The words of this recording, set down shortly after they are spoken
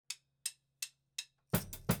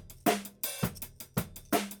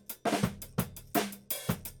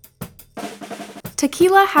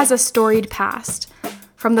Tequila has a storied past,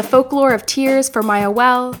 from the folklore of Tears for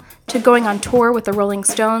Mayahuel, to going on tour with the Rolling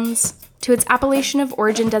Stones, to its appellation of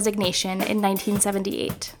origin designation in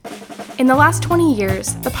 1978. In the last 20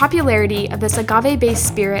 years, the popularity of this agave-based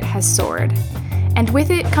spirit has soared, and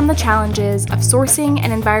with it come the challenges of sourcing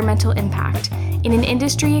and environmental impact in an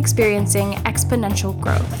industry experiencing exponential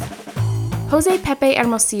growth. Jose Pepe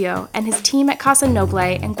Hermosillo and his team at Casa Noble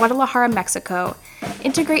in Guadalajara, Mexico,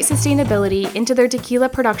 integrate sustainability into their tequila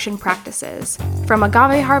production practices, from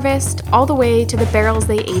agave harvest all the way to the barrels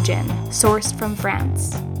they age in, sourced from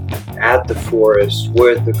France. At the forest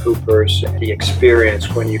with the Coopers, the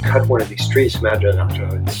experience when you cut one of these trees, imagine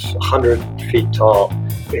it's 100 feet tall.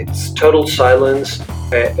 It's total silence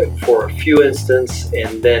for a few instants,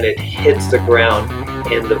 and then it hits the ground,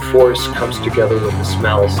 and the forest comes together with the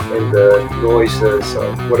smells and the noises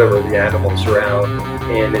of whatever the animals around,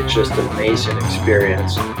 and it's just an amazing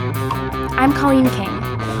experience. I'm Colleen King.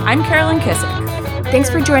 I'm Carolyn Kissick. Thanks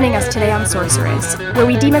for joining us today on Sorceress, where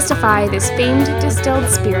we demystify this famed distilled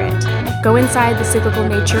spirit, go inside the cyclical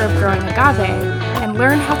nature of growing agave, and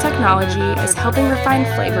learn how technology is helping refine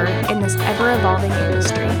flavor in this ever-evolving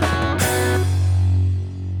industry.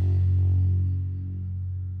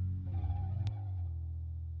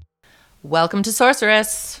 Welcome to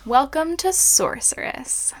Sorceress. Welcome to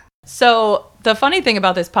Sorceress. So the funny thing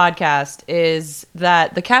about this podcast is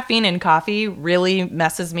that the caffeine in coffee really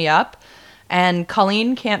messes me up. And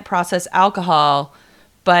Colleen can't process alcohol,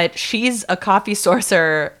 but she's a coffee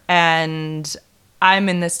sourcer, and I'm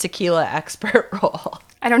in this tequila expert role.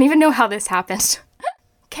 I don't even know how this happened.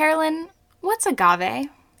 Carolyn, what's agave?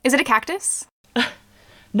 Is it a cactus?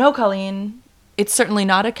 No, Colleen. It's certainly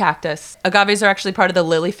not a cactus. Agaves are actually part of the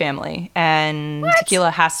lily family, and What?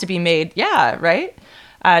 Tequila has to be made. Yeah, right?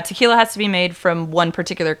 Tequila has to be made from one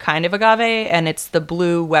particular kind of agave, and it's the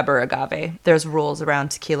blue Weber agave. There's rules around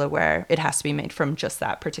tequila where it has to be made from just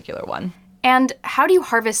that particular one. And how do you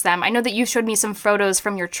harvest them? I know that you showed me some photos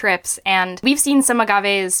from your trips, and we've seen some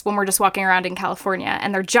agaves when we're just walking around in California,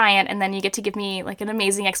 and they're giant, and then you get to give me like an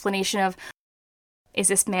amazing explanation of, is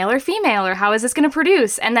this male or female, or how is this going to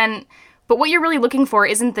produce? And then, but what you're really looking for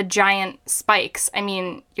isn't the giant spikes. I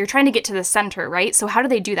mean, you're trying to get to the center, right? So how do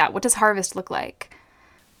they do that? What does harvest look like?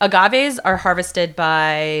 Agaves are harvested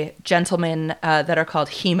by gentlemen that are called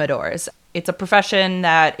humidors. It's a profession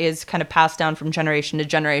that is kind of passed down from generation to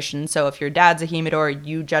generation. So if your dad's a humidor,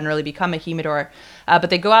 you generally become a humidor. But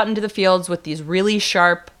they go out into the fields with these really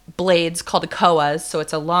sharp blades called koas. So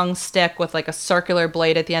it's a long stick with like a circular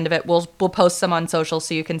blade at the end of it. We'll post some on social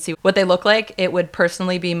so you can see what they look like. It would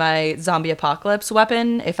personally be my zombie apocalypse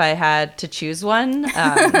weapon if I had to choose one.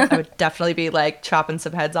 I would definitely be like chopping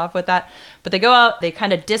some heads off with that. But they go out, they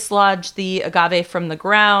kind of dislodge the agave from the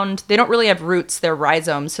ground. They don't really have roots, they're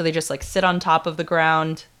rhizomes. So they just like sit on top of the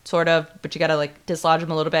ground, sort of, but you gotta like dislodge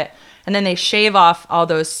them a little bit. And then they shave off all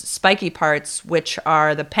those spiky parts, which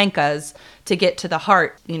are the pencas, to get to the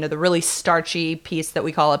heart, you know, the really starchy piece that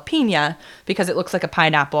we call a piña, because it looks like a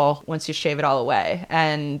pineapple once you shave it all away.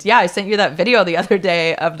 And yeah, I sent you that video the other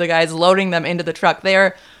day of the guys loading them into the truck.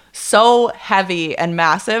 They're so heavy and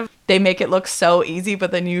massive. They make it look so easy,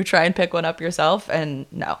 but then you try and pick one up yourself, and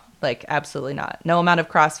no. Like, absolutely not. No amount of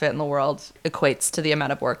CrossFit in the world equates to the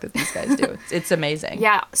amount of work that these guys do. It's amazing.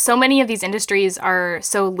 Yeah, so many of these industries are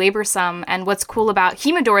so laborsome. And what's cool about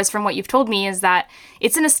humidors, from what you've told me, is that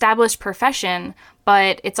it's an established profession,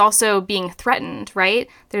 but it's also being threatened, right?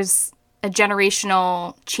 There's a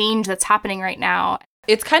generational change that's happening right now.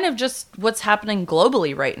 It's kind of just what's happening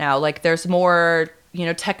globally right now. Like, there's more, you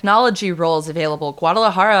know, technology roles available.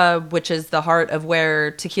 Guadalajara, which is the heart of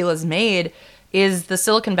where tequila is made, is the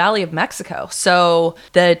Silicon Valley of Mexico. So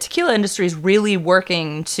the tequila industry is really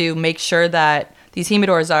working to make sure that these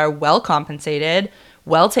humidors are well compensated,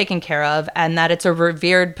 well taken care of, and that it's a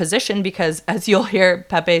revered position because, as you'll hear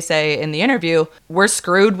Pepe say in the interview, we're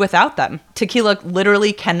screwed without them. Tequila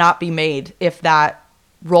literally cannot be made if that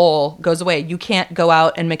role goes away. You can't go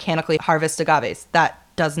out and mechanically harvest agaves. That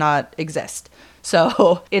does not exist.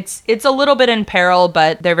 So it's a little bit in peril,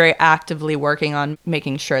 but they're very actively working on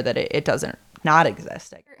making sure that it doesn't not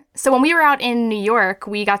exist. So when we were out in New York,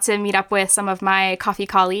 we got to meet up with some of my coffee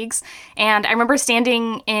colleagues, and I remember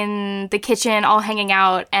standing in the kitchen all hanging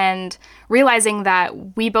out and realizing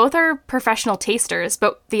that we both are professional tasters,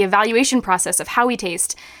 but the evaluation process of how we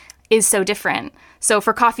taste is so different. So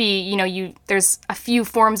for coffee, you know, there's a few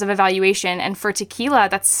forms of evaluation, and for tequila,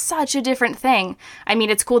 that's such a different thing. I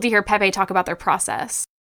mean, it's cool to hear Pepe talk about their process.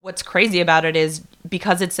 What's crazy about it is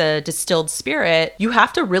because it's a distilled spirit, you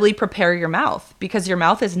have to really prepare your mouth because your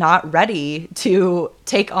mouth is not ready to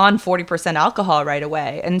take on 40% alcohol right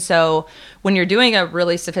away. And so when you're doing a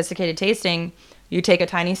really sophisticated tasting, you take a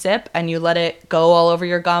tiny sip and you let it go all over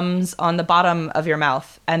your gums on the bottom of your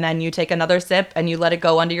mouth. And then you take another sip and you let it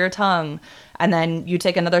go under your tongue. And then you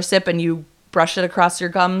take another sip and you brush it across your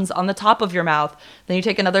gums on the top of your mouth. Then you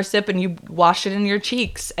take another sip and you wash it in your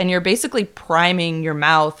cheeks. And you're basically priming your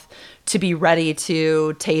mouth to be ready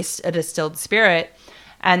to taste a distilled spirit.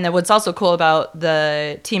 And then what's also cool about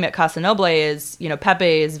the team at Casa Noble is,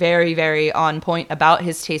 Pepe is very, very on point about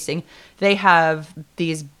his tasting. They have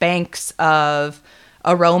these banks of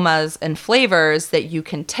aromas and flavors that you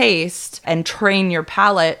can taste and train your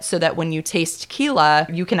palate so that when you taste tequila,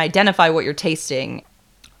 you can identify what you're tasting.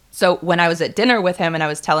 So when I was at dinner with him and I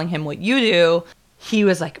was telling him what you do, he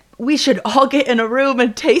was like, we should all get in a room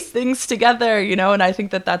and taste things together, And I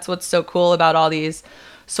think that that's what's so cool about all these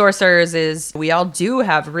sourcers is we all do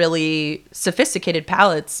have really sophisticated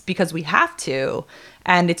palates because we have to.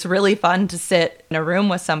 And it's really fun to sit in a room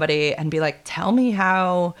with somebody and be like, tell me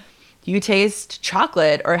how you taste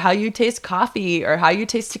chocolate or how you taste coffee or how you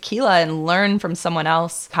taste tequila, and learn from someone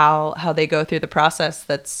else how they go through the process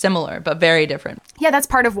that's similar but very different. Yeah, that's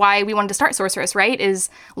part of why we wanted to start Sorceress, right? Is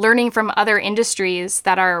learning from other industries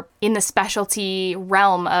that are in the specialty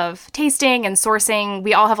realm of tasting and sourcing.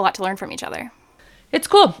 We all have a lot to learn from each other. It's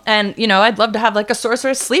cool. And, I'd love to have like a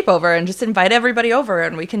sorceress sleepover and just invite everybody over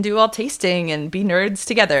and we can do all tasting and be nerds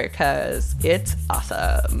together because it's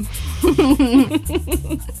awesome.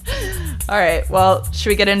 All right. Well, should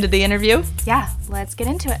we get into the interview? Yeah, let's get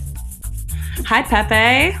into it. Hi,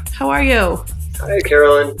 Pepe. How are you? Hi,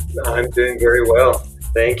 Carolyn. I'm doing very well.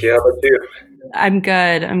 Thank you. How about you? I'm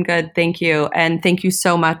good. Thank you. And thank you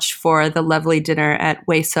so much for the lovely dinner at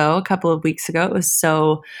Hueso a couple of weeks ago. It was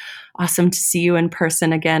so awesome to see you in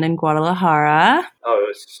person again in Guadalajara. Oh, it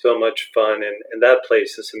was so much fun. And that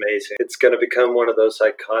place is amazing. It's going to become one of those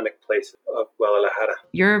iconic places of Guadalajara.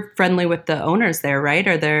 You're friendly with the owners there, right?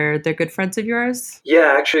 Are they're good friends of yours?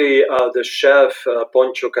 Yeah, actually, the chef,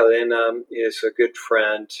 Poncho Cadena, is a good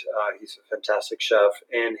friend. He's a fantastic chef.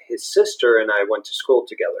 And his sister and I went to school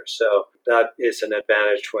together. So that is an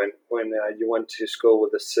advantage when you went to school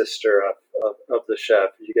with the sister of the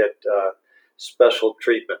chef. You get special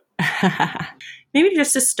treatment. Maybe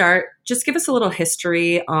just to start, just give us a little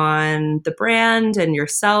history on the brand and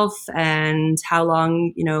yourself and how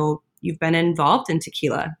long, you've been involved in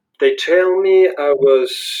tequila. They tell me I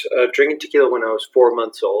was drinking tequila when I was 4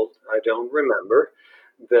 months old. I don't remember,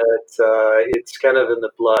 but it's kind of in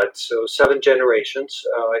the blood. So 7 generations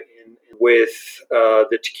with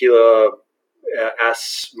the tequila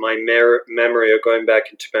as my memory, or going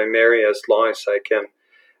back into my memory as long as I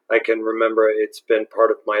can remember. It's been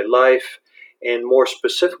part of my life, and more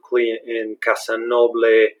specifically in Casa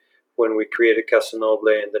Noble, when we created Casa Noble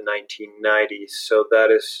in the 1990s. So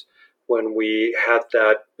that is when we had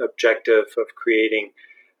that objective of creating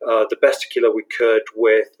the best tequila we could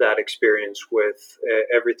with that experience, with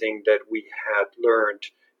everything that we had learned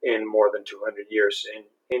in more than 200 years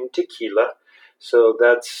in tequila. So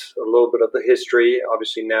that's a little bit of the history.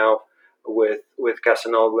 Obviously now, with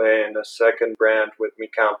Casa Noble and a second brand with Mi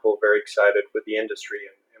Campo, very excited with the industry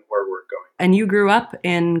and where we're going. And you grew up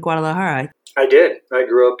in Guadalajara. I did. I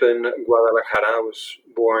grew up in Guadalajara. I was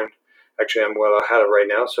born, actually I'm in Guadalajara right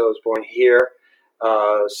now, so I was born here,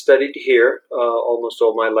 studied here almost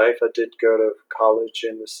all my life. I did go to college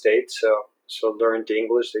in the States, so learned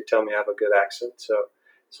English. They tell me I have a good accent,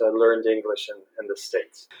 so I learned English in the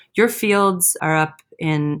States. Your fields are up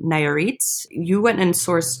in Nayarit. You went and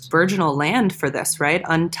sourced virginal land for this, right?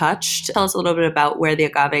 Untouched. Tell us a little bit about where the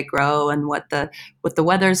agave grow and what the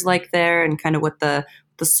weather's like there and kind of what the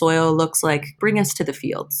soil looks like. Bring us to the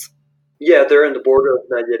fields. Yeah, they're in the border of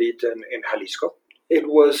Nayarit and Jalisco. It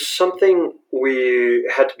was something we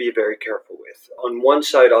had to be very careful with. On one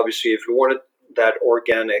side, obviously, if we wanted that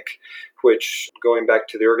organic, which going back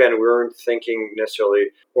to the organic, we weren't thinking necessarily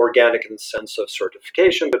organic in the sense of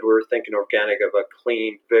certification, but we were thinking organic of a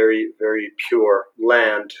clean, very, very pure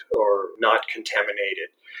land or not contaminated.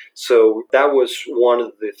 So that was one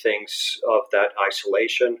of the things of that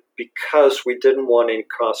isolation, because we didn't want any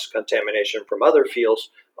cross-contamination from other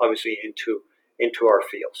fields, obviously, into our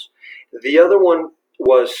fields. The other one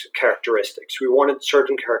was characteristics. We wanted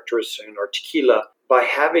certain characteristics in our tequila. By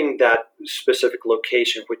having that specific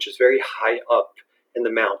location, which is very high up in the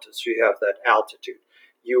mountains, so you have that altitude,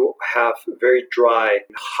 you have very dry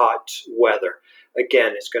and hot weather.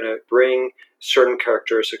 Again, it's going to bring certain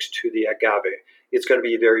characteristics to the agave. It's going to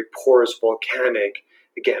be very porous, volcanic,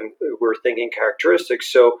 again, we're thinking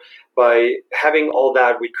characteristics. So by having all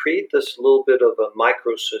that, we create this little bit of a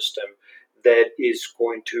microsystem that is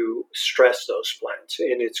going to stress those plants,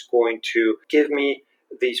 and it's going to give me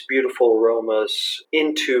these beautiful aromas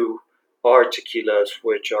into our tequilas,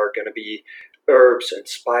 which are going to be herbs and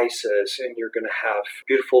spices, and you're going to have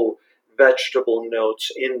beautiful vegetable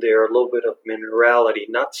notes in there, a little bit of minerality,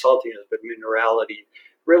 not saltiness, but minerality,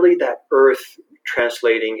 really that earth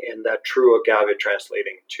translating and that true agave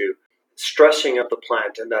translating to stressing of the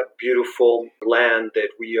plant and that beautiful land that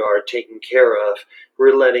we are taking care of.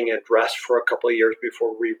 We're letting it rest for a couple of years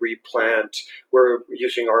before we replant. We're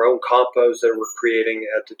using our own compost that we're creating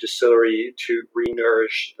at the distillery to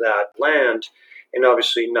re-nourish that land. And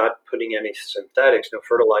obviously not putting any synthetics, no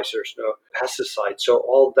fertilizers, no pesticides. So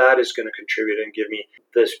all that is going to contribute and give me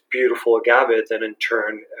this beautiful agave that in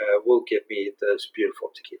turn will give me this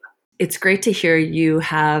beautiful tequila. It's great to hear you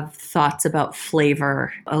have thoughts about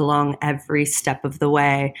flavor along every step of the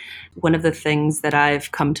way. One of the things that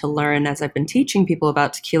I've come to learn as I've been teaching people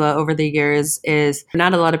about tequila over the years is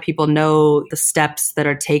not a lot of people know the steps that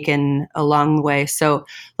are taken along the way. So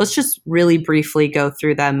let's just really briefly go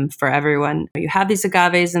through them for everyone. You have these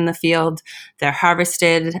agaves in the field. They're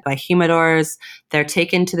harvested by humidors. They're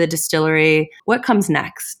taken to the distillery. What comes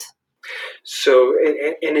next? So,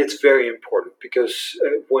 and it's very important because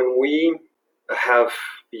when we have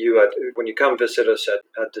when you come visit us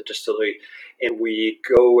at the distillery and we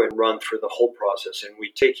go and run through the whole process and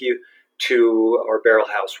we take you to our barrel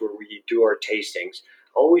house where we do our tastings,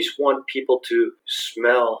 I always want people to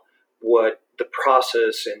smell what the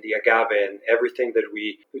process and the agave and everything that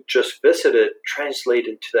we just visited translate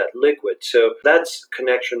into that liquid. So that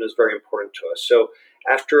connection is very important to us. So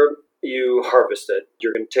after you harvest it,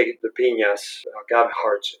 you're going to take the piñas, agave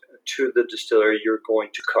hearts, to the distillery. You're going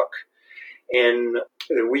to cook. And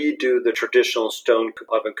we do the traditional stone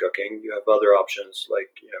oven cooking. You have other options like,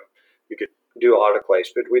 you could do autoclaves,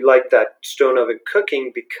 but we like that stone oven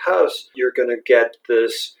cooking because you're going to get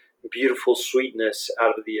this beautiful sweetness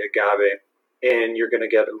out of the agave and you're going to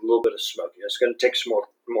get a little bit of smoking. It's going to take some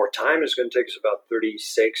more time. It's going to take us about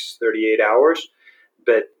 36, 38 hours.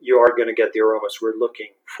 But you are going to get the aromas we're looking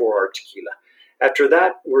for our tequila. After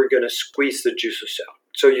that, we're going to squeeze the juices out.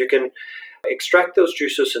 So you can extract those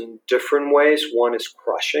juices in different ways. One is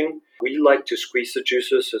crushing. We like to squeeze the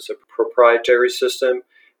juices. It's a proprietary system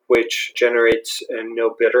which generates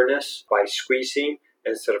no bitterness by squeezing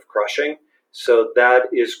instead of crushing. So that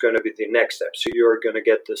is going to be the next step. So you're going to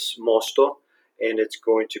get this mosto, and it's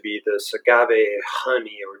going to be this agave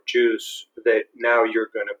honey or juice that now you're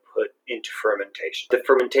going to put into fermentation. The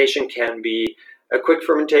fermentation can be a quick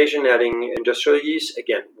fermentation, adding industrial yeast.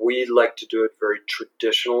 Again, we like to do it very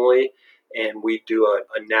traditionally, and we do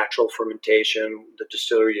a natural fermentation. The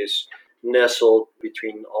distillery is nestled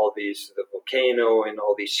between all these, the volcano and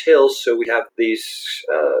all these hills, so we have these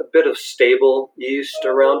bit of stable yeast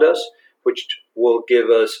around us, which will give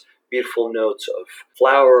us beautiful notes of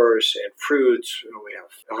flowers and fruits. We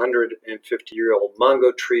have 150-year-old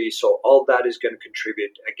mango tree, so all that is going to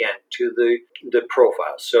contribute again to the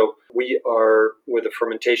profile. So we are with the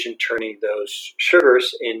fermentation turning those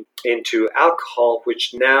sugars into alcohol,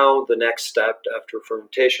 which now the next step after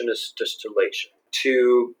fermentation is distillation.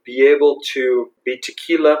 To be able to be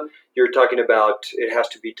tequila, you're talking about it has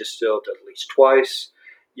to be distilled at least twice.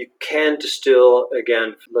 You can distill,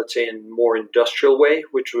 again, let's say in more industrial way,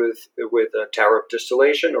 which with a tower of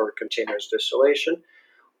distillation or continuous distillation.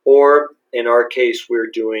 Or in our case, we're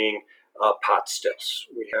doing pot stills.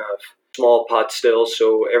 We have small pot stills,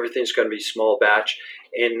 so everything's going to be small batch.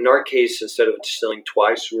 And in our case, instead of distilling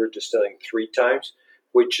twice, we're distilling 3 times,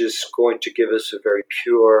 which is going to give us a very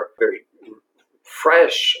pure, very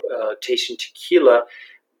fresh tasting tequila.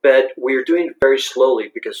 But we're doing it very slowly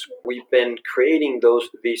because we've been creating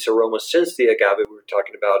these aromas since the agave we were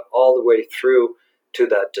talking about all the way through to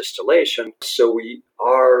that distillation. So we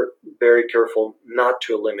are very careful not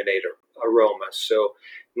to eliminate aromas. So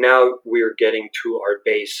now we're getting to our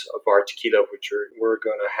base of our tequila, which we're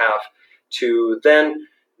going to have to then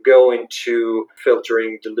go into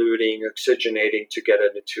filtering, diluting, oxygenating to get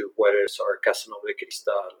it into what is our Casanova de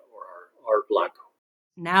Cristal or our Blanco.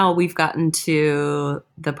 Now we've gotten to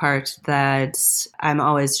the part that I'm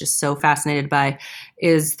always just so fascinated by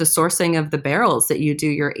is the sourcing of the barrels that you do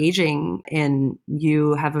your aging in.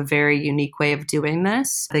 You have a very unique way of doing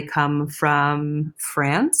this. They come from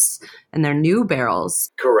France and they're new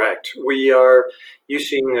barrels. Correct. We are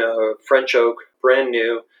using French oak, brand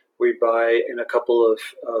new. We buy in a couple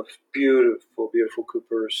of beautiful, beautiful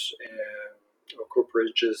coopers. And of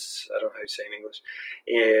cooperages. I don't know how you say in English.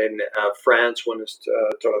 In France, one is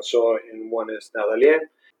Torasol and one is Nadalier.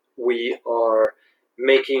 We are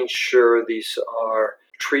making sure these are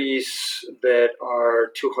trees that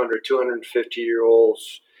are 200,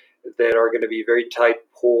 250-year-olds that are going to be very tight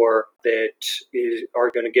pour,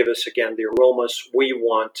 are going to give us, again, the aromas we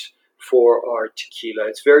want for our tequila.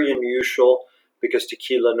 It's very unusual because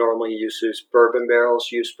tequila normally uses bourbon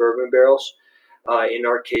barrels, in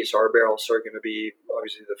our case, our barrels are going to be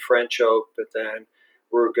obviously the French oak, but then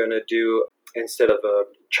we're going to do, instead of a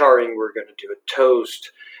charring, we're going to do a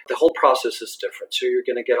toast. The whole process is different. So you're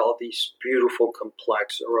going to get all these beautiful,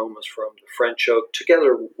 complex aromas from the French oak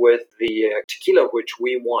together with the tequila, which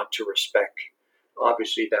we want to respect.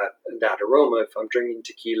 Obviously, that aroma, if I'm drinking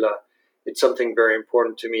tequila, it's something very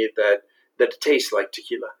important to me that it tastes like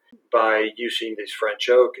tequila. By using this French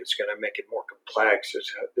oak, it's going to make it more complex.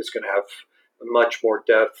 It's going to have much more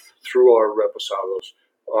depth through our reposados,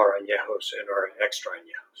 our añejos, and our extra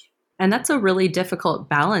añejos. And that's a really difficult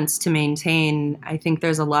balance to maintain. I think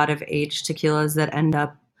there's a lot of aged tequilas that end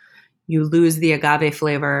up, you lose the agave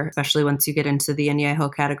flavor, especially once you get into the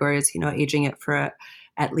añejo categories, aging it for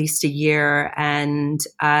at least a year. And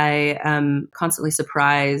I am constantly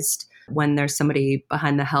surprised when there's somebody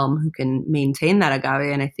behind the helm who can maintain that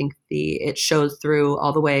agave. And I think it shows through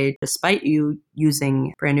all the way, despite you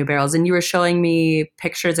using brand new barrels. And you were showing me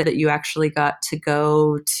pictures that you actually got to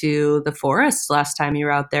go to the forest last time you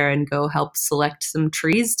were out there and go help select some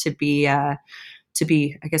trees to be, I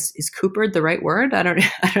guess, is coopered the right word? I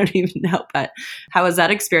don't even know. But how was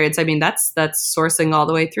that experience? I mean, that's sourcing all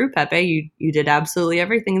the way through, Pepe. You did absolutely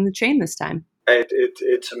everything in the chain this time.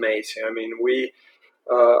 It's amazing. I mean, we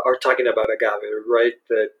are talking about agave, right?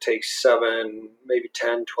 That takes 7, maybe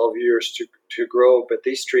 10, 12 years to grow. But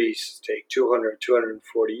these trees take 200,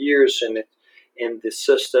 240 years. And in the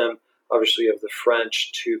system, obviously, of the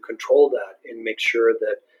French to control that and make sure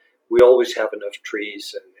that we always have enough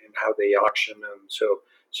trees and how they auction them. So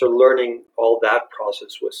learning all that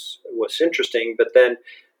process was interesting. But then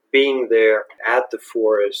being there at the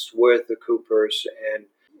forest with the Coopers and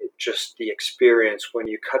just the experience when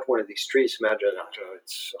you cut one of these trees, imagine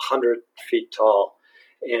it's 100 feet tall,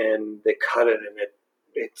 and they cut it, and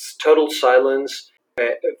it's total silence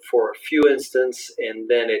for a few instants, and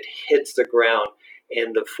then it hits the ground,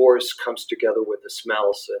 and the forest comes together with the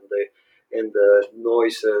smells and the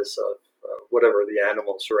noises of whatever the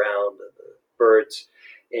animals around, the birds,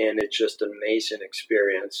 and it's just an amazing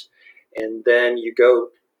experience. And then you go.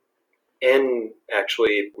 And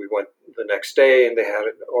actually, we went the next day, and they had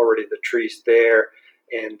already the trees there,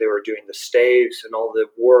 and they were doing the staves and all the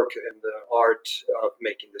work and the art of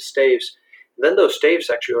making the staves. And then those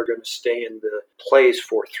staves actually are going to stay in the place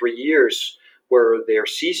for 3 years, where they're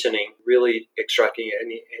seasoning, really extracting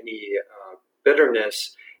any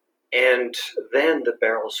bitterness, and then the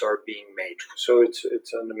barrels are being made. So it's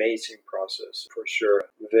an amazing process for sure.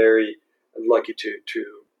 Very lucky to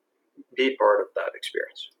be part of that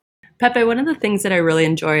experience. Pepe, one of the things that I really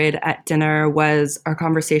enjoyed at dinner was our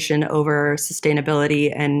conversation over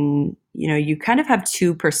sustainability. And, you kind of have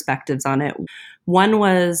two perspectives on it. One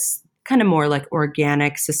was kind of more like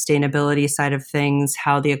organic sustainability side of things,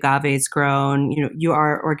 how the agave is grown. You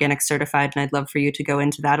are organic certified, and I'd love for you to go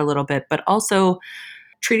into that a little bit, but also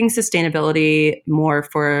treating sustainability more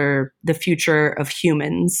for the future of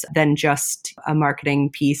humans than just a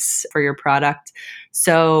marketing piece for your product.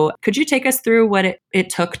 So could you take us through what it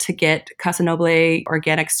took to get Casa Noble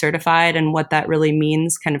organic certified and what that really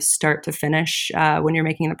means kind of start to finish when you're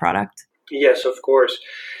making the product? Yes, of course.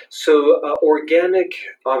 So organic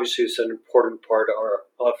obviously is an important part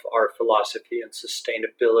of our philosophy and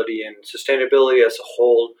sustainability. And sustainability as a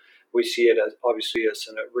whole, we see it as obviously as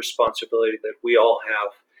a responsibility that we all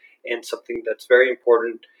have, and something that's very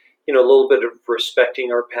important. A little bit of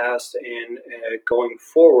respecting our past and going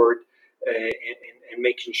forward, and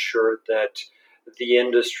making sure that the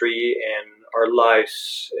industry and our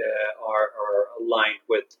lives are aligned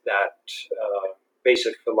with that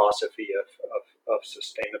basic philosophy of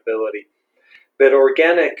sustainability. But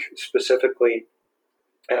organic specifically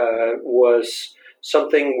was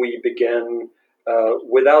something we began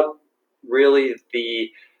without really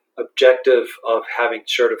the objective of having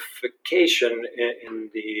certification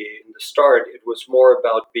in the start. It was more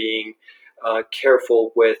about being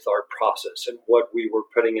careful with our process and what we were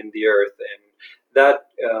putting in the earth, and that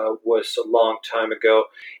was a long time ago.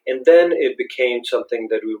 And then it became something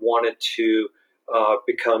that we wanted to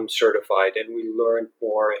become certified, and we learned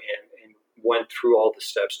more and went through all the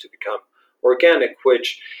steps to become organic,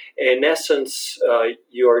 which in essence,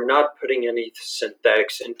 you are not putting any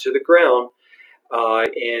synthetics into the ground.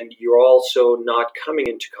 and you're also not coming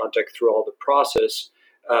into contact through all the process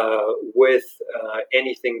with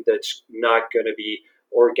anything that's not going to be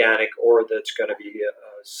organic or that's going to be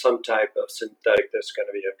some type of synthetic that's going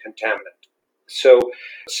to be a contaminant. So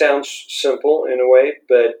it sounds simple in a way,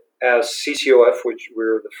 but as CCOF, which we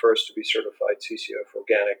were the first to be certified CCOF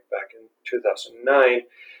organic back in 2009,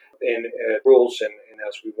 and rules, and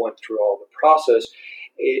as we went through all the process,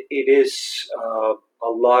 it is a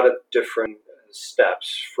lot of different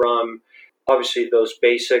steps from obviously those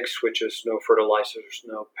basics, which is no fertilizers,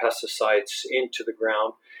 no pesticides into the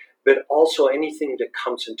ground, but also anything that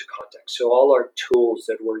comes into contact. So all our tools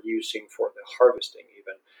that we're using for the harvesting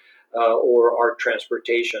even, or our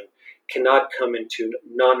transportation cannot come into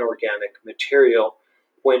non-organic material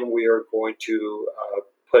when we are going to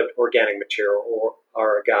put organic material or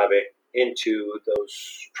our agave into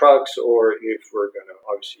those trucks, or if we're going to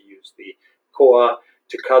obviously use the koa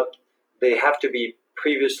to cut, they have to be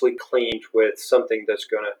previously cleaned with something that's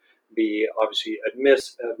going to be obviously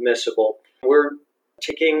admissible. We're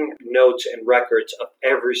taking notes and records of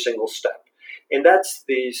every single step. And that's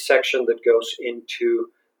the section that goes into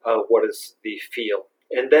what is the field.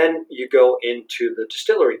 And then you go into the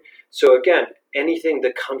distillery. So again, anything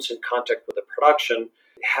that comes in contact with the production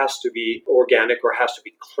has to be organic or has to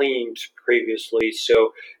be cleaned previously.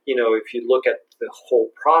 So, if you look at the whole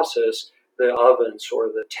process, the ovens or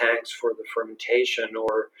the tanks for the fermentation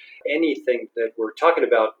or anything that we're talking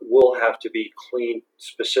about will have to be cleaned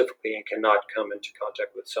specifically and cannot come into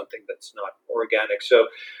contact with something that's not organic. So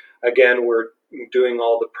again, we're doing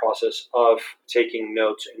all the process of taking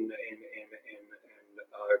notes and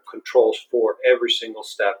controls for every single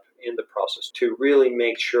step in the process to really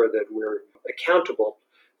make sure that we're accountable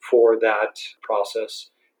for that process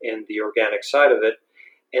and the organic side of it.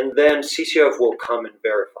 And then CCOF will come and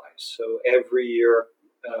verify. So every year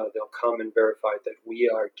they'll come and verify that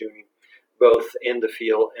we are doing both in the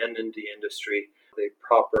field and in the industry the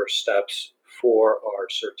proper steps for our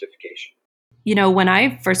certification. When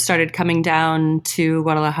I first started coming down to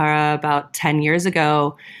Guadalajara about 10 years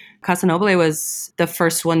ago, Casa Noble was the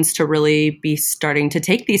first ones to really be starting to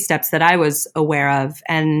take these steps that I was aware of.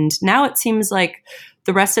 And now it seems like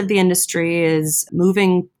the rest of the industry is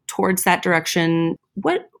moving towards that direction.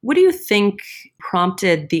 What do you think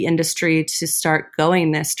prompted the industry to start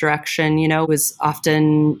going this direction? It was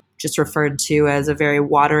often just referred to as a very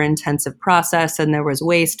water-intensive process, and there was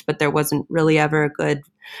waste, but there wasn't really ever a good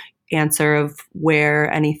answer of where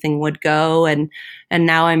anything would go. And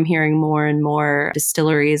now I'm hearing more and more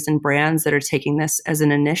distilleries and brands that are taking this as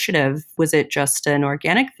an initiative. Was it just an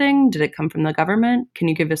organic thing? Did it come from the government? Can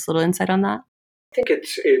you give us a little insight on that? I think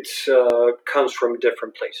it's comes from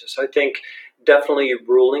different places. I think definitely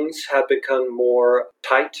rulings have become more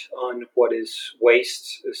tight on what is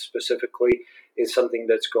waste specifically is something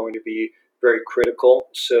that's going to be very critical.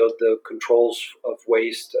 So the controls of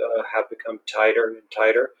waste have become tighter and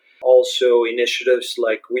tighter. Also, initiatives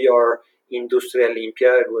like we are Industria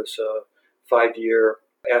Limpia. It was a 5-year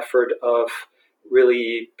effort of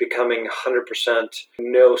really becoming 100%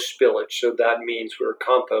 no spillage. So that means we're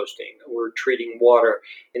composting, we're treating water.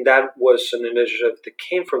 And that was an initiative that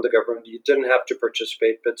came from the government. You didn't have to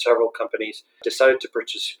participate, but several companies decided to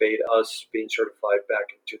participate, us being certified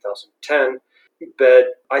back in 2010. But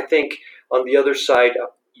I think on the other side,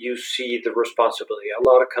 you see the responsibility. A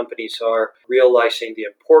lot of companies are realizing the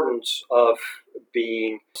importance of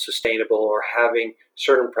being sustainable or having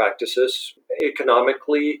certain practices.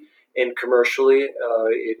 Economically and commercially,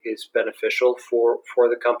 it is beneficial for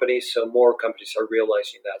the companies. So more companies are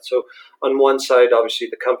realizing that. So on one side, obviously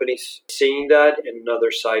the companies seeing that, and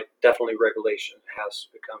another side, definitely regulation has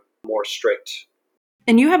become more strict.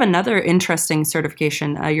 And you have another interesting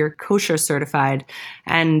certification. You're kosher certified.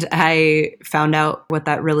 And I found out what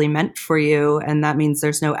that really meant for you. And that means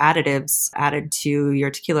there's no additives added to your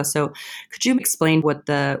tequila. So could you explain what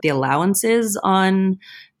the allowance is on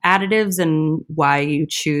additives and why you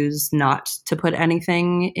choose not to put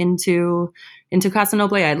anything into Casa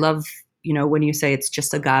Noble? I love, when you say it's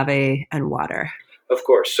just agave and water. Of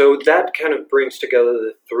course. So that kind of brings together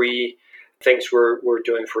the three things we're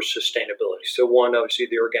doing for sustainability. So one, obviously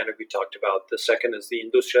the organic we talked about. The second is the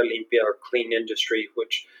Industria Limpia, our clean industry,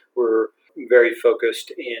 which we're very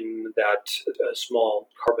focused in that small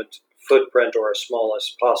carbon footprint or as small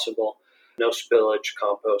as possible, no spillage,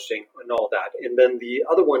 composting, and all that. And then the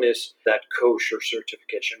other one is that kosher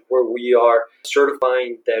certification, where we are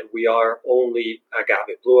certifying that we are only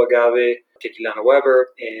agave, blue agave, Tequilana Weber,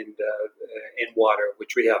 and water,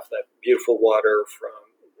 which we have that beautiful water from.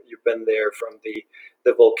 You've been there from the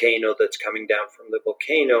volcano that's coming down from the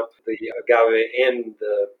volcano, the agave and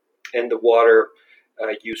the and the water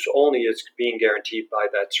use only is being guaranteed by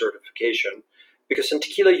that certification. Because in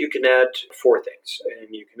tequila, you can add four things,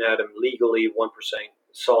 and you can add them legally 1%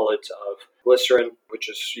 solids of glycerin, which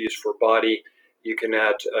is used for body. You can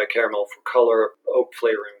add caramel for color, oak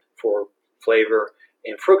flavoring for flavor,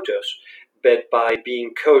 and fructose. But by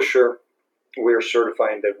being kosher, we're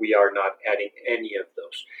certifying that we are not adding any of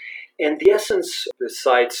those. And the essence,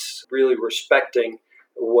 besides really respecting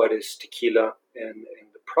what is tequila and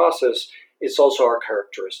the process, is also our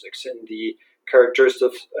characteristics. And the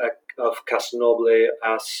characteristics of Casa Noble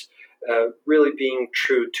as really being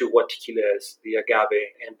true to what tequila is, the agave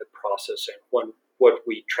and the process, and what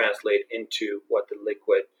we translate into what the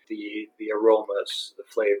liquid, the aromas, the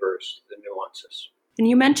flavors, the nuances. And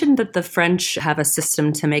you mentioned that the French have a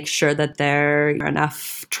system to make sure that there are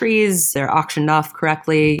enough trees, they're auctioned off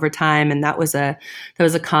correctly over time. And that was a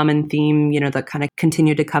common theme, that kind of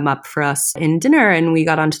continued to come up for us in dinner. And we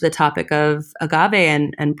got onto the topic of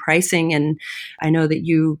agave and pricing. And I know that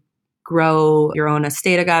you grow your own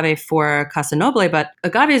estate agave for Casa Noble, but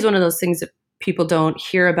agave is one of those things that people don't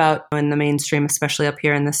hear about in the mainstream, especially up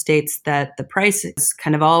here in the States, that the price is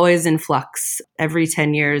kind of always in flux. Every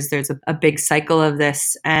 10 years, there's a big cycle of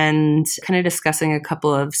this, and kind of discussing a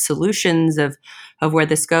couple of solutions of where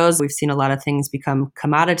this goes. We've seen a lot of things become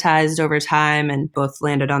commoditized over time, and both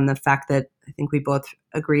landed on the fact that I think we both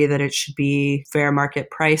agree that it should be fair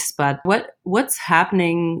market price. But what's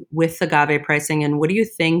happening with agave pricing, and what do you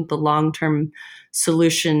think the long-term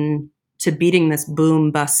solution to beating this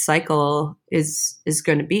boom bust cycle is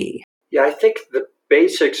going to be? Yeah, I think the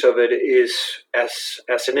basics of it is as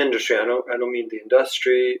an industry. I don't mean the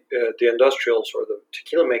industry, the industrials or the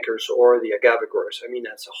tequila makers or the agave growers. I mean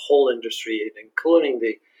as a whole industry, including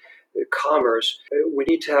the commerce. We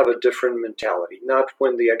need to have a different mentality. Not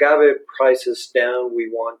when the agave price is down,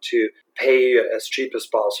 we want to pay as cheap as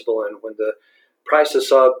possible, and when the price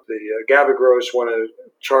is up, the agave growers want to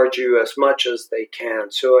charge you as much as they can.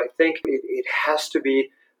 So I think it has to be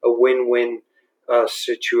a win-win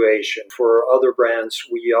situation. For other brands,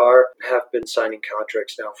 we have been signing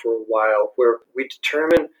contracts now for a while where we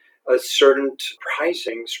determine a certain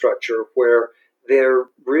pricing structure where they're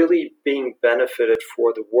really being benefited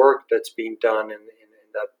for the work that's being done and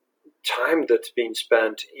that time that's being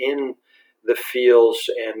spent in the fields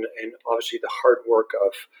and obviously the hard work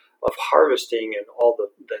of harvesting and all the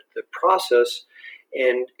process,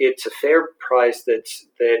 and it's a fair price that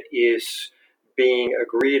is being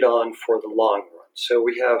agreed on for the long run. So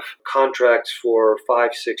we have contracts for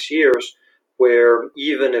 5-6 years where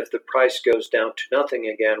even if the price goes down to nothing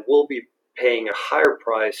again, we'll be paying a higher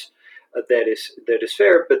price that is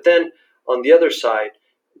fair. But then on the other side,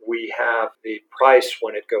 we have the price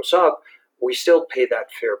when it goes up, we still pay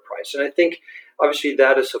that fair price. And I think obviously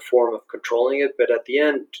that is a form of controlling it, but at the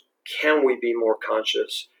end, can we be more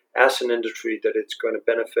conscious as an industry that it's going to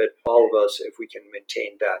benefit all of us if we can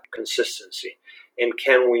maintain that consistency? And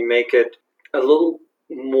can we make it a little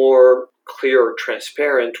more clear or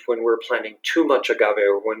transparent when we're planting too much agave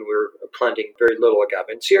or when we're planting very little agave?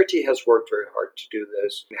 And CRT has worked very hard to do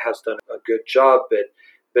this. It has done a good job,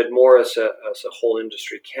 but more as a whole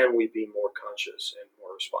industry, can we be more conscious and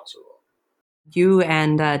more responsible? You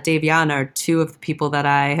and Davian are two of the people that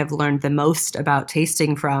I have learned the most about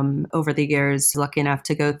tasting from over the years. Lucky enough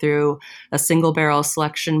to go through a single barrel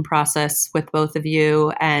selection process with both of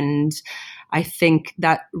you. And I think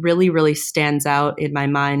that really, really stands out in my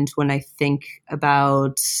mind when I think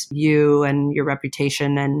about you and your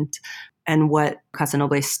reputation and what Casa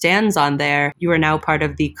Noble stands on there. You are now part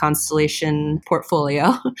of the Constellation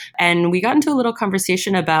portfolio. And we got into a little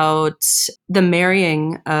conversation about the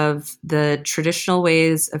marrying of the traditional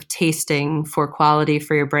ways of tasting for quality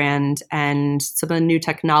for your brand and some of the new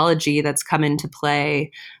technology that's come into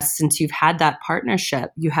play since you've had that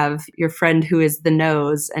partnership. You have your friend who is the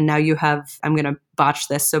nose, and now you have, I'm going to botch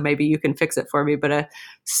this, so maybe you can fix it for me, but a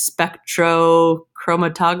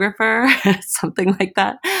spectrochromatographer, something like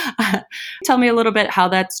that. Tell me a little bit how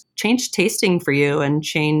that's changed tasting for you and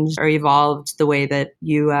changed or evolved the way that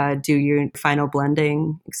you do your final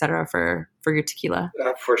blending, et cetera, for your tequila.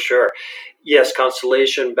 For sure. Yes,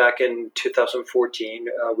 Constellation, back in 2014,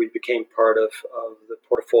 we became part of the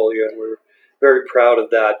portfolio, and we're very proud of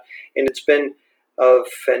that. And it's been a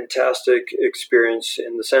fantastic experience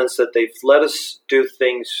in the sense that they've let us do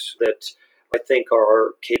things that I think are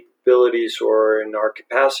our capabilities or in our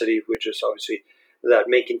capacity, which is obviously that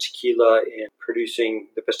making tequila and producing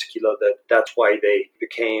the best tequila, that's why they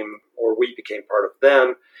became, or we became part of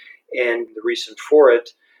them and the reason for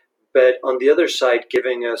it. But on the other side,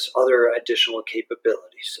 giving us other additional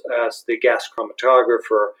capabilities as the gas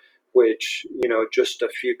chromatographer, which, just a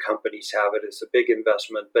few companies have it. It's a big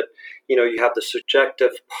investment, but, you have the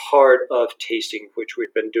subjective part of tasting, which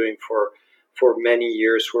we've been doing for many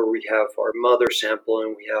years, where we have our mother sample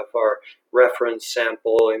and we have our reference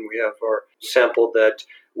sample and we have our sample that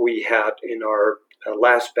we had in our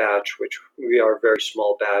last batch, which we are a very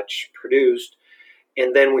small batch produced.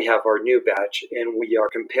 And then we have our new batch, and we are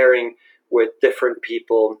comparing with different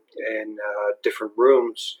people in different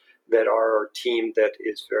rooms that are our team that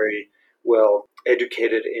is very well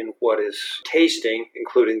educated in what is tasting,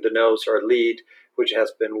 including the nose, our lead, which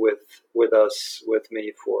has been with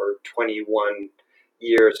me for 21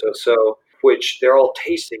 years or so, which they're all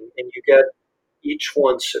tasting, and you get each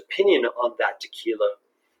one's opinion on that tequila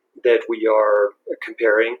that we are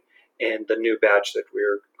comparing and the new batch that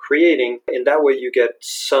we're creating. And that way you get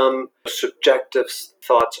some subjective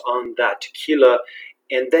thoughts on that tequila.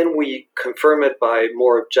 And then we confirm it by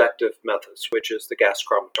more objective methods, which is the gas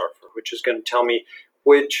chromatographer, which is going to tell me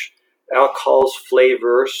which alcohols,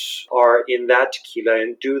 flavors are in that tequila,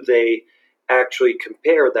 and do they actually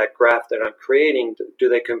compare that graph that I'm creating? Do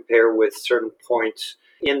they compare with certain points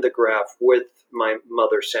in the graph with my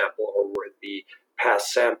mother sample or with the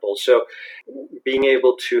past sample? So being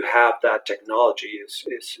able to have that technology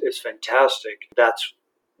is fantastic. That's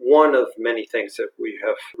one of many things that we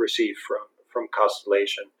have received from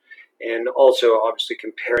Constellation. And also obviously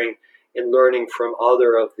comparing and learning from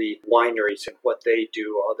other of the wineries and what they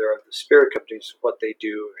do, other of the spirit companies, what they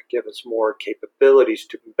do, give us more capabilities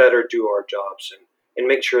to better do our jobs and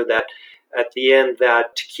make sure that at the end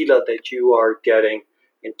that tequila that you are getting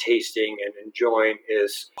and tasting and enjoying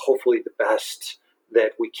is hopefully the best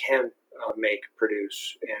that we can make,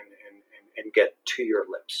 produce, and get to your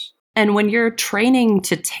lips. And when you're training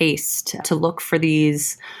to taste, to look for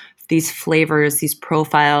these flavors, these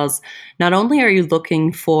profiles, not only are you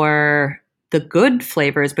looking for the good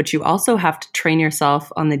flavors, but you also have to train yourself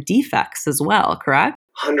on the defects as well, correct?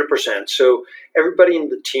 100%. So everybody in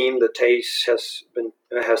the team, the taste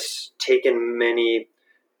has taken many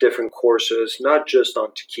different courses, not just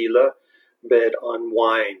on tequila, but on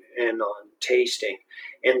wine and on tasting.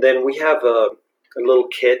 And then we have a little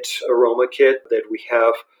kit, aroma kit, that we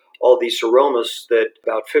have all these aromas, that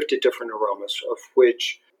about 50 different aromas, of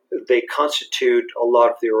which they constitute a lot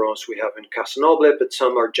of the aromas we have in Casa Noble, but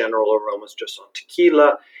some are general aromas just on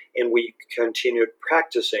tequila, and we continued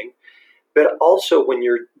practicing. But also when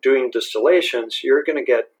you're doing distillations, you're going to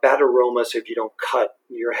get bad aromas if you don't cut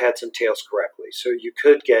your heads and tails correctly. So you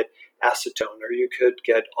could get acetone, or you could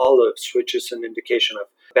get olives, which is an indication of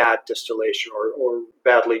bad distillation or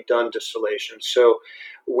badly done distillation. So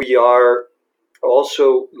we are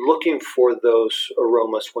also looking for those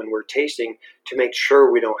aromas when we're tasting to make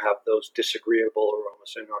sure we don't have those disagreeable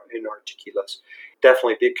aromas in our tequilas.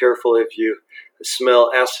 Definitely be careful. If you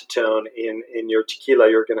smell acetone in your tequila,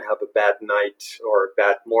 you're going to have a bad night or a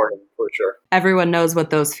bad morning for sure. Everyone knows what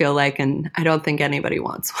those feel like, and I don't think anybody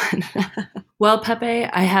wants one. Well, Pepe,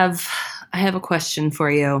 I have a question for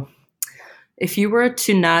you. If you were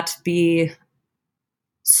to not be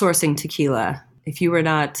sourcing tequila, if you were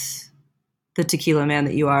not the tequila man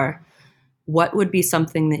that you are, what would be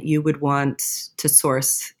something that you would want to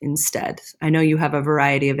source instead? I know you have a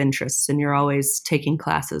variety of interests and you're always taking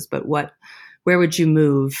classes, but where would you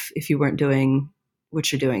move if you weren't doing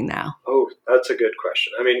what you're doing now? Oh, that's a good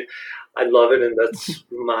question. I mean, I love it, and that's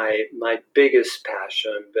my biggest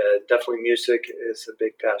passion, but definitely music is a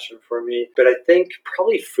big passion for me. But I think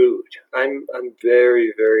probably food. I'm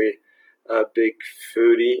very, very big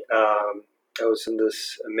foodie. I was in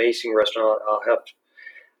this amazing restaurant.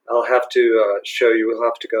 I'll have to show you. We'll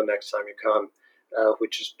have to go next time you come,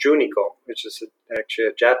 which is Juniko, which is actually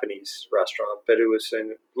a Japanese restaurant. But it was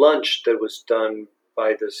a lunch that was done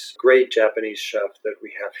by this great Japanese chef that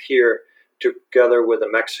we have here, together with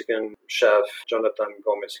a Mexican chef, Jonathan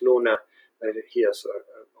Gomez Luna. He has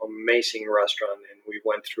an amazing restaurant, and we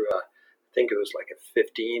went through I think it was like a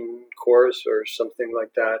 15 course or something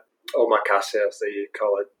like that. Omakase, as they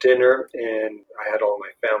call it, dinner, and I had all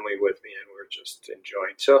my family with me, and we were just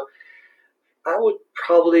enjoying. So I would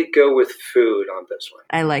probably go with food on this one.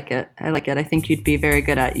 I like it. I think you'd be very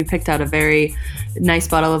good at it. You picked out a very nice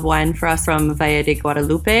bottle of wine for us from Valle de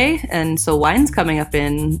Guadalupe, and so wine's coming up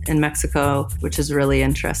in Mexico, which is really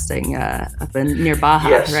interesting, up in near Baja,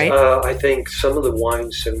 yes, right? I think some of the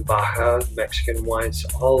wines in Baja, Mexican wines,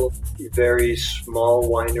 all very small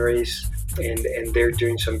wineries. And they're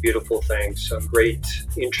doing some beautiful things, some great,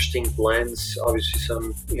 interesting blends. Obviously,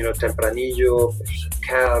 some Tempranillo, some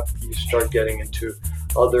Cab. You start getting into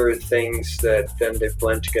other things that then they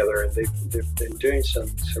blend together, and they've been doing some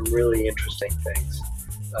really interesting things.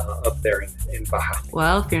 up there in Baja.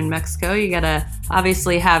 Well, if you're in Mexico, you gotta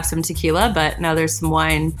obviously have some tequila, but now there's some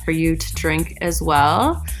wine for you to drink as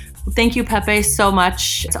well. Thank you, Pepe, so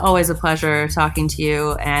much. It's always a pleasure talking to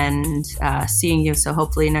you and seeing you. So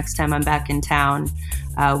hopefully next time I'm back in town,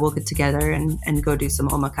 we'll get together and go do some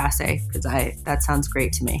omakase, because that sounds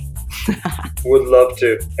great to me. Would love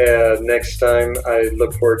to. Next time, I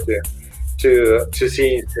look forward to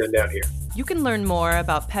seeing you down here. You can learn more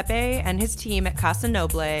about Pepe and his team at Casa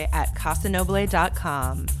Noble at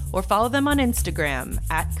casanoble.com or follow them on Instagram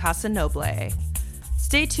at Casa Noble.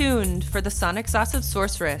 Stay tuned for the Sonic Sauce of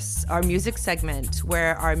Sorceress, our music segment,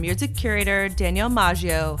 where our music curator, Danielle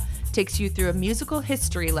Maggio, takes you through a musical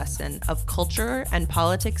history lesson of culture and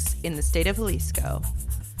politics in the state of Jalisco.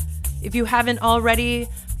 If you haven't already,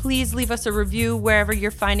 please leave us a review wherever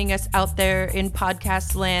you're finding us out there in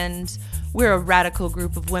podcast land. We're a radical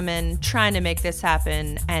group of women trying to make this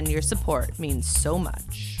happen, and your support means so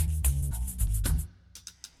much.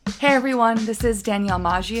 Hey everyone, this is Danielle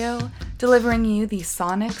Maggio, delivering you the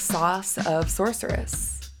Sonic Sauce of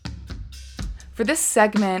Sorceress. For this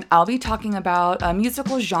segment, I'll be talking about a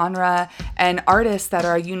musical genre and artists that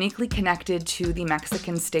are uniquely connected to the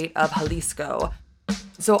Mexican state of Jalisco.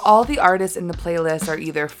 So all the artists in the playlist are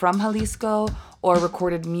either from Jalisco or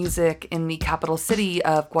recorded music in the capital city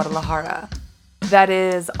of Guadalajara. That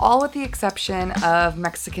is all with the exception of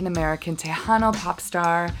Mexican-American Tejano pop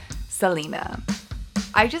star Selena.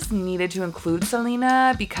 I just needed to include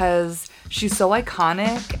Selena because she's so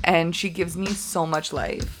iconic and she gives me so much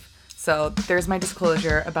life. So there's my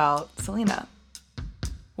disclosure about Selena.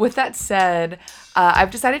 With that said,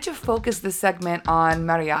 I've decided to focus this segment on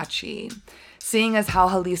mariachi, seeing as how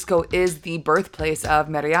Jalisco is the birthplace of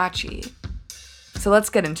mariachi. So let's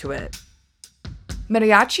get into it.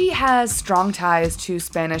 Mariachi has strong ties to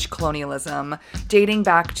Spanish colonialism, dating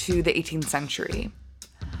back to the 18th century.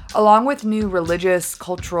 Along with new religious,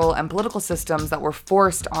 cultural, and political systems that were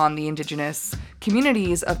forced on the indigenous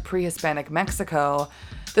communities of pre-Hispanic Mexico,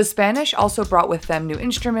 the Spanish also brought with them new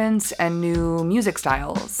instruments and new music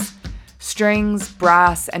styles. Strings,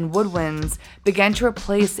 brass, and woodwinds began to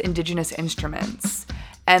replace indigenous instruments,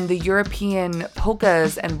 and the European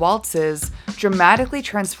polkas and waltzes dramatically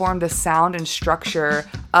transformed the sound and structure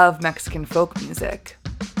of Mexican folk music.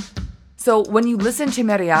 So when you listen to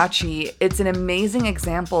mariachi, it's an amazing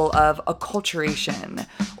example of acculturation,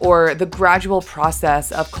 or the gradual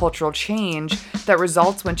process of cultural change that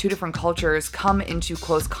results when two different cultures come into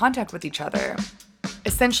close contact with each other.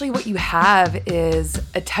 Essentially what you have is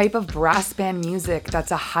a type of brass band music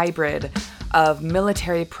that's a hybrid of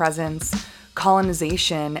military presence,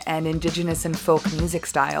 colonization, and indigenous and folk music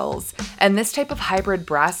styles. And this type of hybrid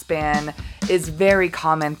brass band is very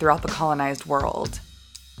common throughout the colonized world.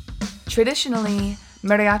 Traditionally,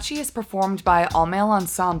 mariachi is performed by all-male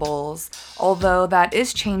ensembles, although that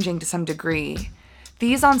is changing to some degree.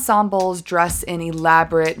 These ensembles dress in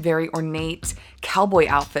elaborate, very ornate cowboy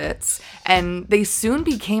outfits, and they soon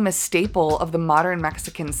became a staple of the modern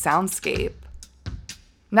Mexican soundscape.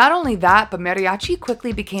 Not only that, but mariachi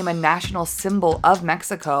quickly became a national symbol of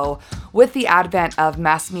Mexico with the advent of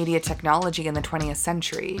mass media technology in the 20th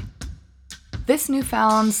century. This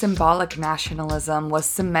newfound symbolic nationalism was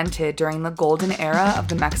cemented during the golden era of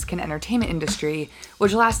the Mexican entertainment industry,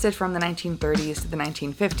 which lasted from the 1930s to the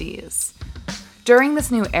 1950s. During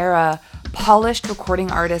this new era, polished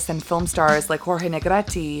recording artists and film stars like Jorge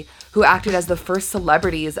Negrete, who acted as the first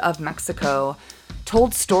celebrities of Mexico,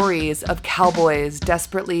 told stories of cowboys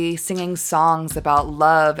desperately singing songs about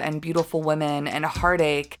love and beautiful women and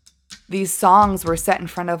heartache. These songs were set in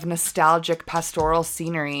front of nostalgic pastoral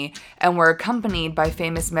scenery and were accompanied by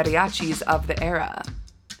famous mariachis of the era.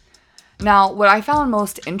 Now, what I found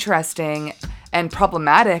most interesting and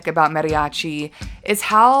problematic about mariachi is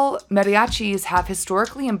how mariachis have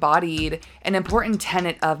historically embodied an important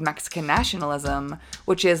tenet of Mexican nationalism,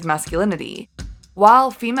 which is masculinity.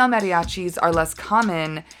 While female mariachis are less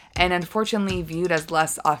common and unfortunately viewed as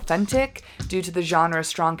less authentic due to the genre's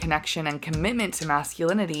strong connection and commitment to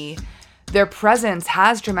masculinity, their presence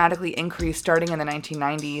has dramatically increased starting in the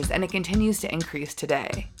 1990s, and it continues to increase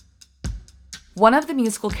today. One of the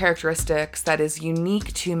musical characteristics that is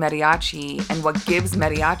unique to mariachi and what gives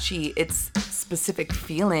mariachi its specific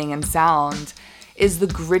feeling and sound is the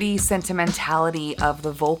gritty sentimentality of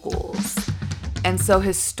the vocals. And so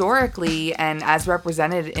historically, and as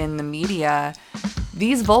represented in the media,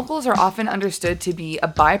 these vocals are often understood to be a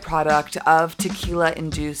byproduct of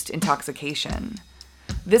tequila-induced intoxication.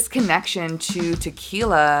 This connection to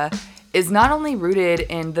tequila is not only rooted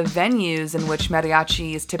in the venues in which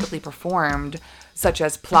mariachi is typically performed, such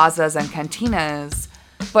as plazas and cantinas,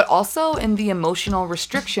 but also in the emotional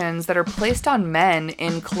restrictions that are placed on men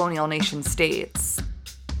in colonial nation states.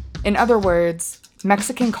 In other words,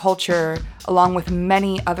 Mexican culture, along with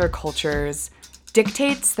many other cultures,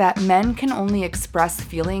 dictates that men can only express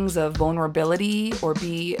feelings of vulnerability or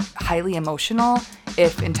be highly emotional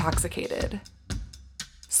if intoxicated.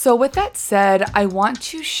 So with that said, I want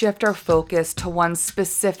to shift our focus to one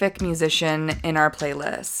specific musician in our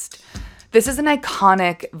playlist. This is an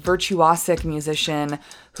iconic, virtuosic musician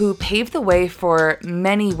who paved the way for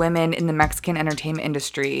many women in the Mexican entertainment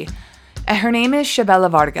industry. And her name is Chavela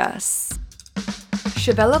Vargas.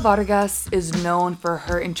 Chavela Vargas is known for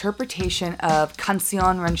her interpretation of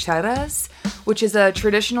canción rancheras, which is a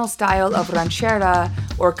traditional style of ranchera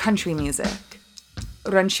or country music.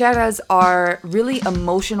 Rancheras are really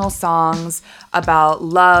emotional songs about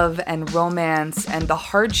love and romance and the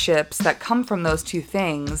hardships that come from those two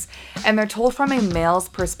things, and they're told from a male's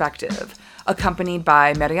perspective, accompanied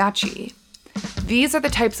by mariachi. These are the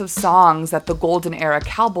types of songs that the golden era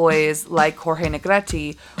cowboys like Jorge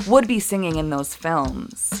Negrete would be singing in those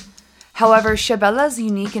films. However, Chavela's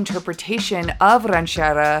unique interpretation of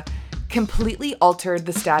ranchera completely altered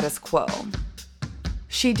the status quo.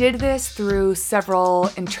 She did this through several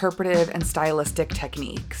interpretive and stylistic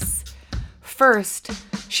techniques. First,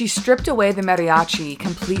 she stripped away the mariachi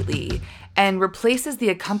completely and replaces the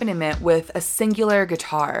accompaniment with a singular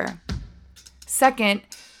guitar. Second,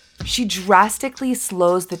 she drastically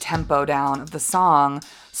slows the tempo down of the song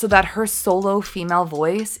so that her solo female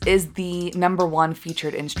voice is the number one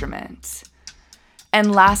featured instrument.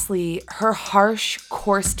 And lastly, her harsh,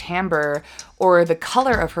 coarse timbre, or the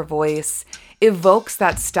color of her voice, evokes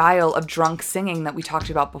that style of drunk singing that we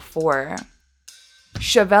talked about before.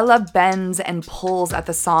 Chavela bends and pulls at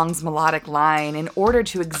the song's melodic line in order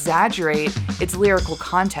to exaggerate its lyrical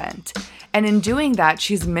content. And in doing that,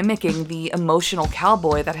 she's mimicking the emotional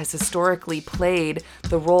cowboy that has historically played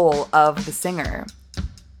the role of the singer.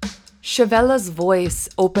 Chavela's voice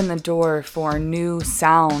opened the door for new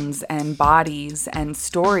sounds and bodies and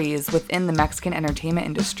stories within the Mexican entertainment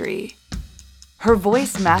industry. Her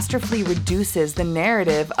voice masterfully reduces the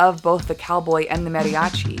narrative of both the cowboy and the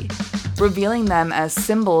mariachi, revealing them as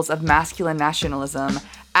symbols of masculine nationalism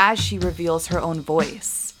as she reveals her own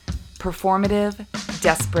voice. Performative,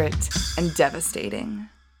 desperate, and devastating.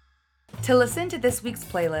 To listen to this week's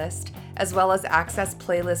playlist, as well as access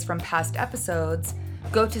playlists from past episodes,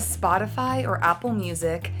 go to Spotify or Apple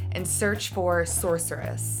Music and search for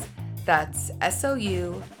Sorceress. That's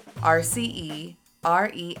SOURCERESS.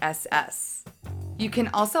 You can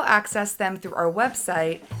also access them through our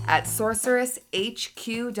website at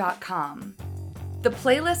sorceresshq.com. The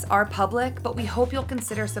playlists are public, but we hope you'll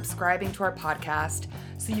consider subscribing to our podcast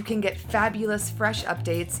so you can get fabulous fresh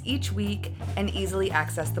updates each week and easily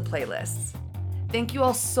access the playlists. Thank you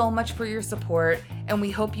all so much for your support, and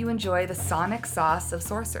we hope you enjoy the sonic sauce of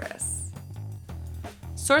Sorceress.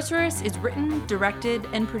 Sorceress is written, directed,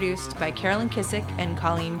 and produced by Carolyn Kissick and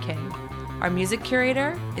Colleen King. Our music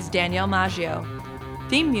curator is Danielle Maggio.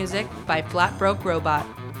 Theme music by Flat Broke Robot.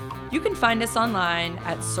 You can find us online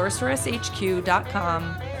at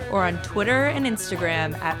sorceresshq.com or on Twitter and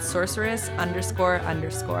Instagram at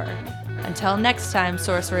sorceress__. Until next time,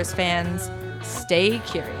 Sorceress fans, stay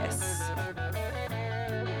curious.